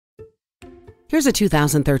Here's a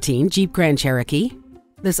 2013 Jeep Grand Cherokee.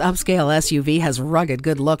 This upscale SUV has rugged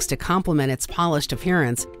good looks to complement its polished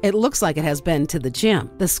appearance. It looks like it has been to the gym.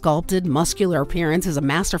 The sculpted, muscular appearance is a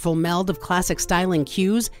masterful meld of classic styling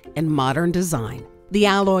cues and modern design. The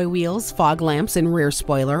alloy wheels, fog lamps, and rear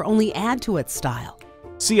spoiler only add to its style.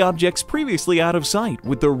 See objects previously out of sight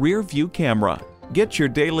with the rear view camera. Get your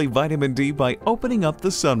daily vitamin D by opening up the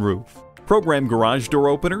sunroof. Program garage door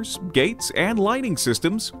openers, gates, and lighting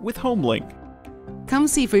systems with HomeLink. Come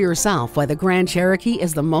see for yourself why the Grand Cherokee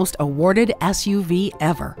is the most awarded SUV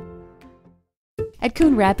ever. At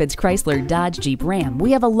Coon Rapids Chrysler Dodge Jeep Ram,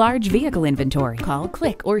 we have a large vehicle inventory. Call,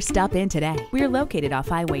 click, or stop in today. We are located off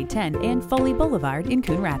Highway 10 and Foley Boulevard in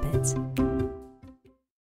Coon Rapids.